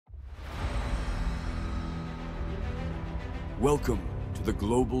Welcome to the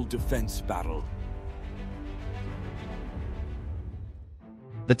global defense battle.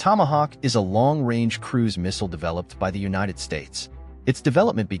 The Tomahawk is a long-range cruise missile developed by the United States. Its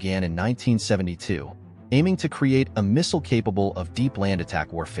development began in 1972, aiming to create a missile capable of deep land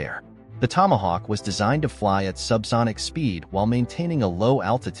attack warfare. The Tomahawk was designed to fly at subsonic speed while maintaining a low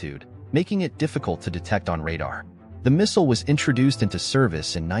altitude, making it difficult to detect on radar. The missile was introduced into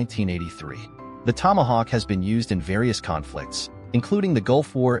service in 1983. The Tomahawk has been used in various conflicts, including the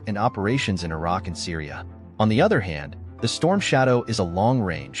Gulf War and operations in Iraq and Syria. On the other hand, the Storm Shadow is a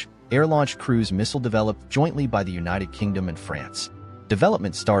long-range, air-launched cruise missile developed jointly by the United Kingdom and France.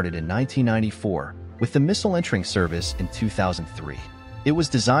 Development started in 1994, with the missile entering service in 2003. It was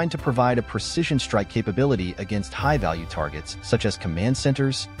designed to provide a precision strike capability against high-value targets such as command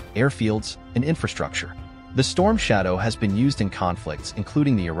centers, airfields, and infrastructure. The Storm Shadow has been used in conflicts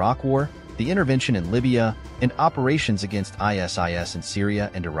including the Iraq War, the intervention in Libya, and operations against ISIS in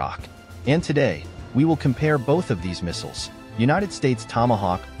Syria and Iraq. And today, we will compare both of these missiles, United States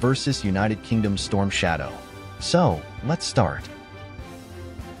Tomahawk versus United Kingdom Storm Shadow. So, let's start.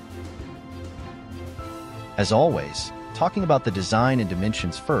 As always, talking about the design and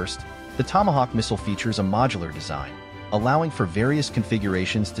dimensions first, the Tomahawk missile features a modular design, allowing for various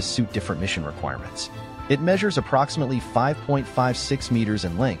configurations to suit different mission requirements. It measures approximately 5.56 meters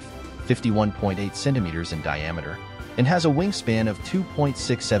in length, 51.8 centimeters in diameter, and has a wingspan of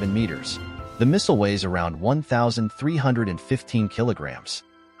 2.67 meters. The missile weighs around 1,315 kilograms.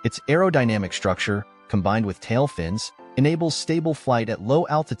 Its aerodynamic structure, combined with tail fins, enables stable flight at low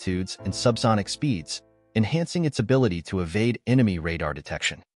altitudes and subsonic speeds, enhancing its ability to evade enemy radar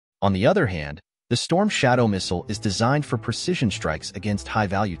detection. On the other hand, the Storm Shadow missile is designed for precision strikes against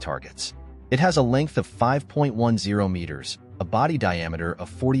high-value targets. It has a length of 5.10 meters, a body diameter of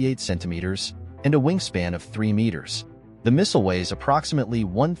 48 centimeters, and a wingspan of 3 meters. The missile weighs approximately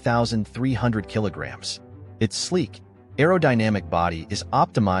 1,300 kilograms. Its sleek, aerodynamic body is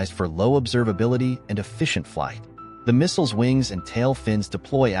optimized for low observability and efficient flight. The missile's wings and tail fins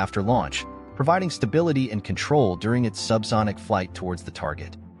deploy after launch, providing stability and control during its subsonic flight towards the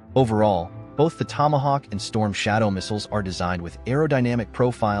target. Overall, both the Tomahawk and Storm Shadow missiles are designed with aerodynamic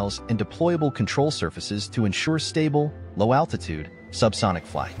profiles and deployable control surfaces to ensure stable, low-altitude, subsonic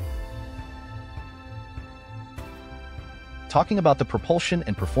flight. Talking about the propulsion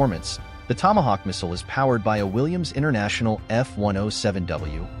and performance, the Tomahawk missile is powered by a Williams International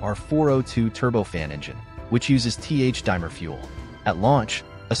F107W R402 turbofan engine, which uses Th-dimer fuel. At launch,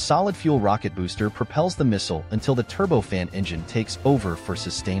 a solid-fuel rocket booster propels the missile until the turbofan engine takes over for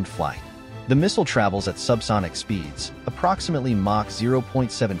sustained flight. The missile travels at subsonic speeds, approximately Mach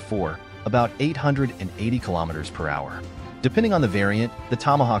 0.74, about 880 kilometers per hour. Depending on the variant, the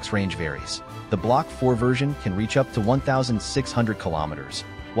Tomahawk's range varies. The Block 4 version can reach up to 1,600 kilometers,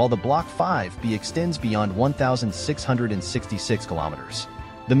 while the Block 5B extends beyond 1,666 kilometers.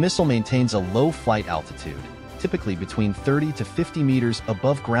 The missile maintains a low flight altitude, typically between 30 to 50 meters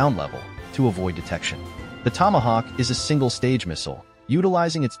above ground level, to avoid detection. The Tomahawk is a single-stage missile,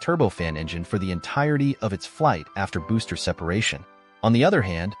 utilizing its turbofan engine for the entirety of its flight after booster separation. On the other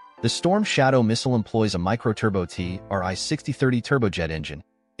hand, the Storm Shadow missile employs a microturbo Ri-6030 turbojet engine,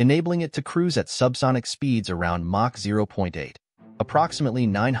 enabling it to cruise at subsonic speeds around Mach 0.8, approximately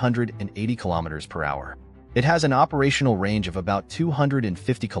 980 kilometers per hour. It has an operational range of about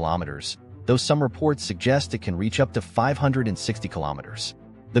 250 kilometers, though some reports suggest it can reach up to 560 kilometers.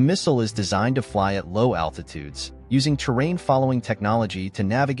 The missile is designed to fly at low altitudes, using terrain-following technology to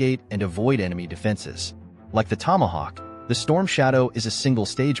navigate and avoid enemy defenses. Like the Tomahawk, the Storm Shadow is a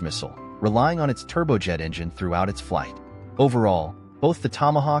single-stage missile, relying on its turbojet engine throughout its flight. Overall, both the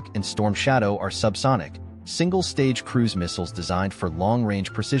Tomahawk and Storm Shadow are subsonic, single-stage cruise missiles designed for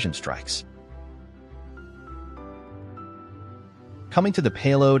long-range precision strikes. Coming to the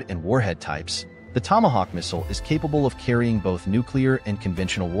payload and warhead types, the Tomahawk missile is capable of carrying both nuclear and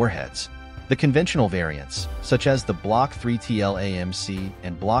conventional warheads. The conventional variants, such as the Block 3TL-AMC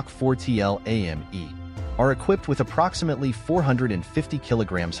and Block 4TL-AME, are equipped with approximately 450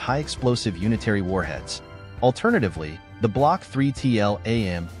 kilograms high-explosive unitary warheads. Alternatively, the Block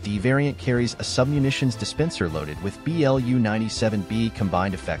 3TL-AMD variant carries a submunitions dispenser loaded with BLU-97B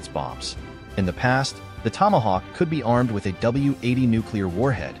combined effects bombs. In the past, the Tomahawk could be armed with a W-80 nuclear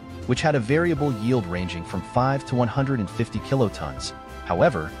warhead, which had a variable yield ranging from 5 to 150 kilotons.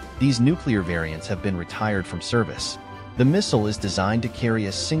 However, these nuclear variants have been retired from service. The missile is designed to carry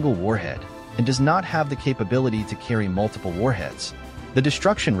a single warhead and does not have the capability to carry multiple warheads. The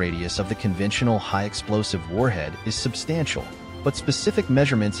destruction radius of the conventional high-explosive warhead is substantial, but specific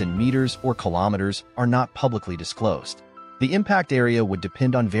measurements in meters or kilometers are not publicly disclosed. The impact area would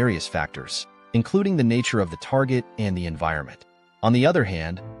depend on various factors, including the nature of the target and the environment. On the other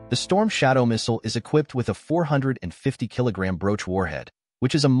hand, the Storm Shadow missile is equipped with a 450-kilogram broach warhead,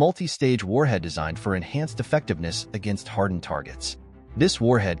 which is a multi-stage warhead designed for enhanced effectiveness against hardened targets. This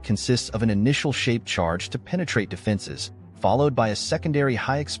warhead consists of an initial shaped charge to penetrate defenses, followed by a secondary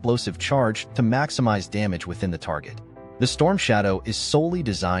high-explosive charge to maximize damage within the target. The Storm Shadow is solely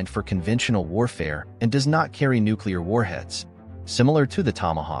designed for conventional warfare and does not carry nuclear warheads. Similar to the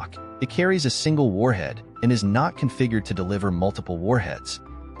Tomahawk, it carries a single warhead and is not configured to deliver multiple warheads.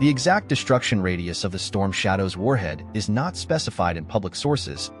 The exact destruction radius of the Storm Shadow's warhead is not specified in public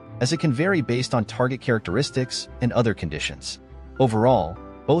sources, as it can vary based on target characteristics and other conditions. Overall,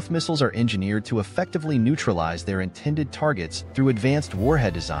 both missiles are engineered to effectively neutralize their intended targets through advanced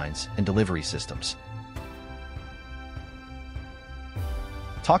warhead designs and delivery systems.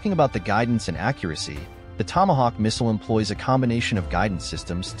 Talking about the guidance and accuracy, the Tomahawk missile employs a combination of guidance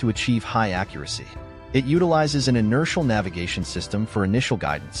systems to achieve high accuracy. It utilizes an inertial navigation system for initial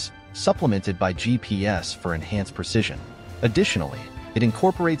guidance, supplemented by GPS for enhanced precision. Additionally, it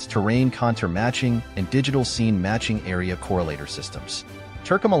incorporates terrain contour matching and digital scene matching area correlator systems.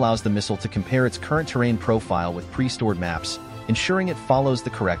 TERCOM allows the missile to compare its current terrain profile with pre-stored maps, ensuring it follows the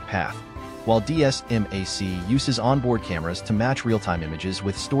correct path, while DSMAC uses onboard cameras to match real-time images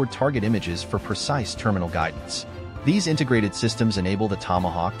with stored target images for precise terminal guidance. These integrated systems enable the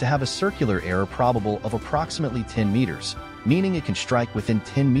Tomahawk to have a circular error probable of approximately 10 meters, meaning it can strike within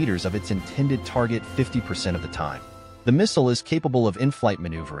 10 meters of its intended target 50% of the time. The missile is capable of in-flight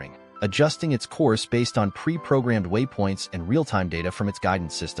maneuvering, adjusting its course based on pre-programmed waypoints and real-time data from its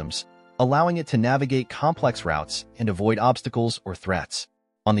guidance systems, allowing it to navigate complex routes and avoid obstacles or threats.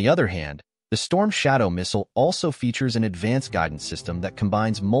 On the other hand, the Storm Shadow missile also features an advanced guidance system that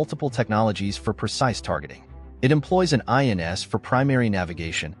combines multiple technologies for precise targeting. It employs an INS for primary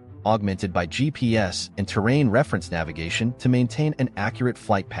navigation, augmented by GPS and terrain reference navigation to maintain an accurate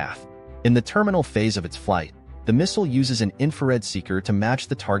flight path. In the terminal phase of its flight, the missile uses an infrared seeker to match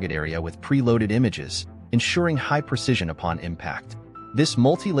the target area with preloaded images, ensuring high precision upon impact. This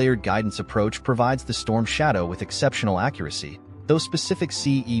multi-layered guidance approach provides the Storm Shadow with exceptional accuracy, though specific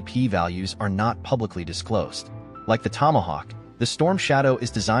CEP values are not publicly disclosed. Like the Tomahawk, the Storm Shadow is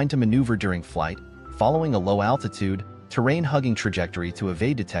designed to maneuver during flight, following a low-altitude, terrain-hugging trajectory to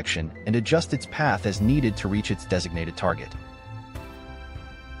evade detection and adjust its path as needed to reach its designated target.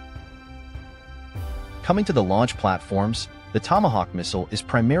 Coming to the launch platforms, the Tomahawk missile is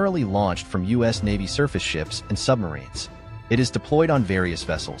primarily launched from U.S. Navy surface ships and submarines. It is deployed on various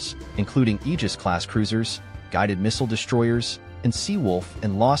vessels, including Aegis-class cruisers, guided missile destroyers, and Seawolf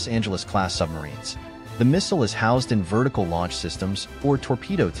and Los Angeles-class submarines. The missile is housed in vertical launch systems or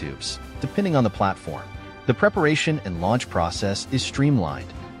torpedo tubes, depending on the platform. The preparation and launch process is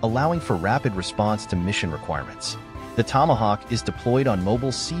streamlined, allowing for rapid response to mission requirements. The Tomahawk is deployed on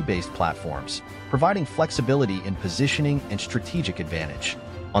mobile sea-based platforms, providing flexibility in positioning and strategic advantage.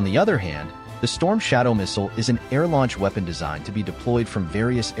 On the other hand, the Storm Shadow missile is an air-launch weapon designed to be deployed from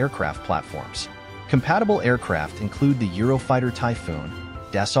various aircraft platforms. Compatible aircraft include the Eurofighter Typhoon,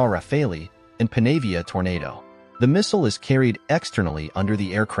 Dassault Rafale, and Panavia Tornado. The missile is carried externally under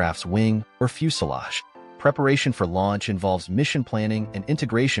the aircraft's wing or fuselage. Preparation for launch involves mission planning and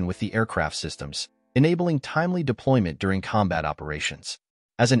integration with the aircraft systems, enabling timely deployment during combat operations.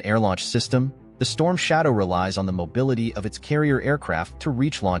 As an air-launch system, the Storm Shadow relies on the mobility of its carrier aircraft to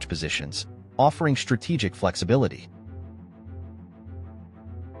reach launch positions, offering strategic flexibility.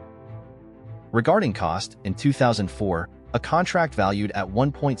 Regarding cost, in 2004, a contract valued at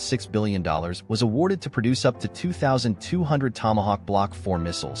 $1.6 billion was awarded to produce up to 2,200 Tomahawk Block 4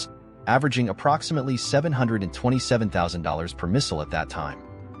 missiles, averaging approximately $727,000 per missile at that time.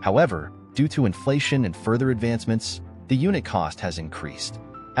 However, due to inflation and further advancements, the unit cost has increased.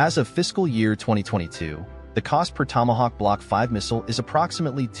 As of fiscal year 2022, the cost per Tomahawk Block 5 missile is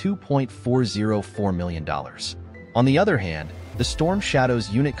approximately $2.404 million. On the other hand, the Storm Shadow's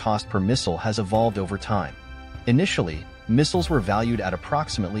unit cost per missile has evolved over time. Initially, missiles were valued at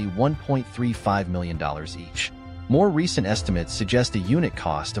approximately $1.35 million each. More recent estimates suggest a unit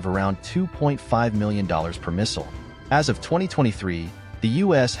cost of around $2.5 million per missile. As of 2023, the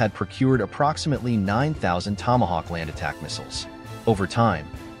U.S. had procured approximately 9,000 Tomahawk land attack missiles. Over time,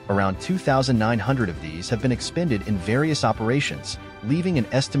 around 2,900 of these have been expended in various operations, leaving an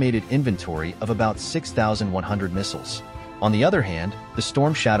estimated inventory of about 6,100 missiles. On the other hand, the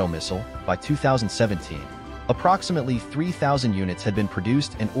Storm Shadow missile, by 2017, approximately 3,000 units had been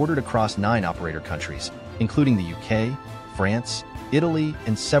produced and ordered across 9 operator countries, including the UK, France, Italy,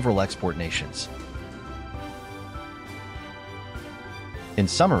 and several export nations. In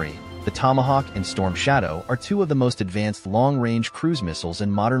summary, the Tomahawk and Storm Shadow are two of the most advanced long-range cruise missiles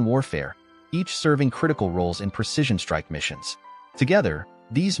in modern warfare, each serving critical roles in precision strike missions. Together,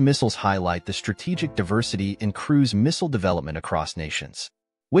 these missiles highlight the strategic diversity in cruise missile development across nations.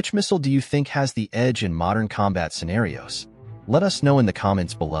 Which missile do you think has the edge in modern combat scenarios? Let us know in the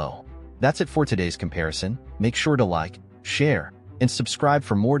comments below. That's it for today's comparison. Make sure to like, share, and subscribe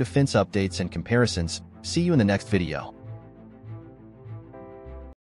for more defense updates and comparisons. See you in the next video.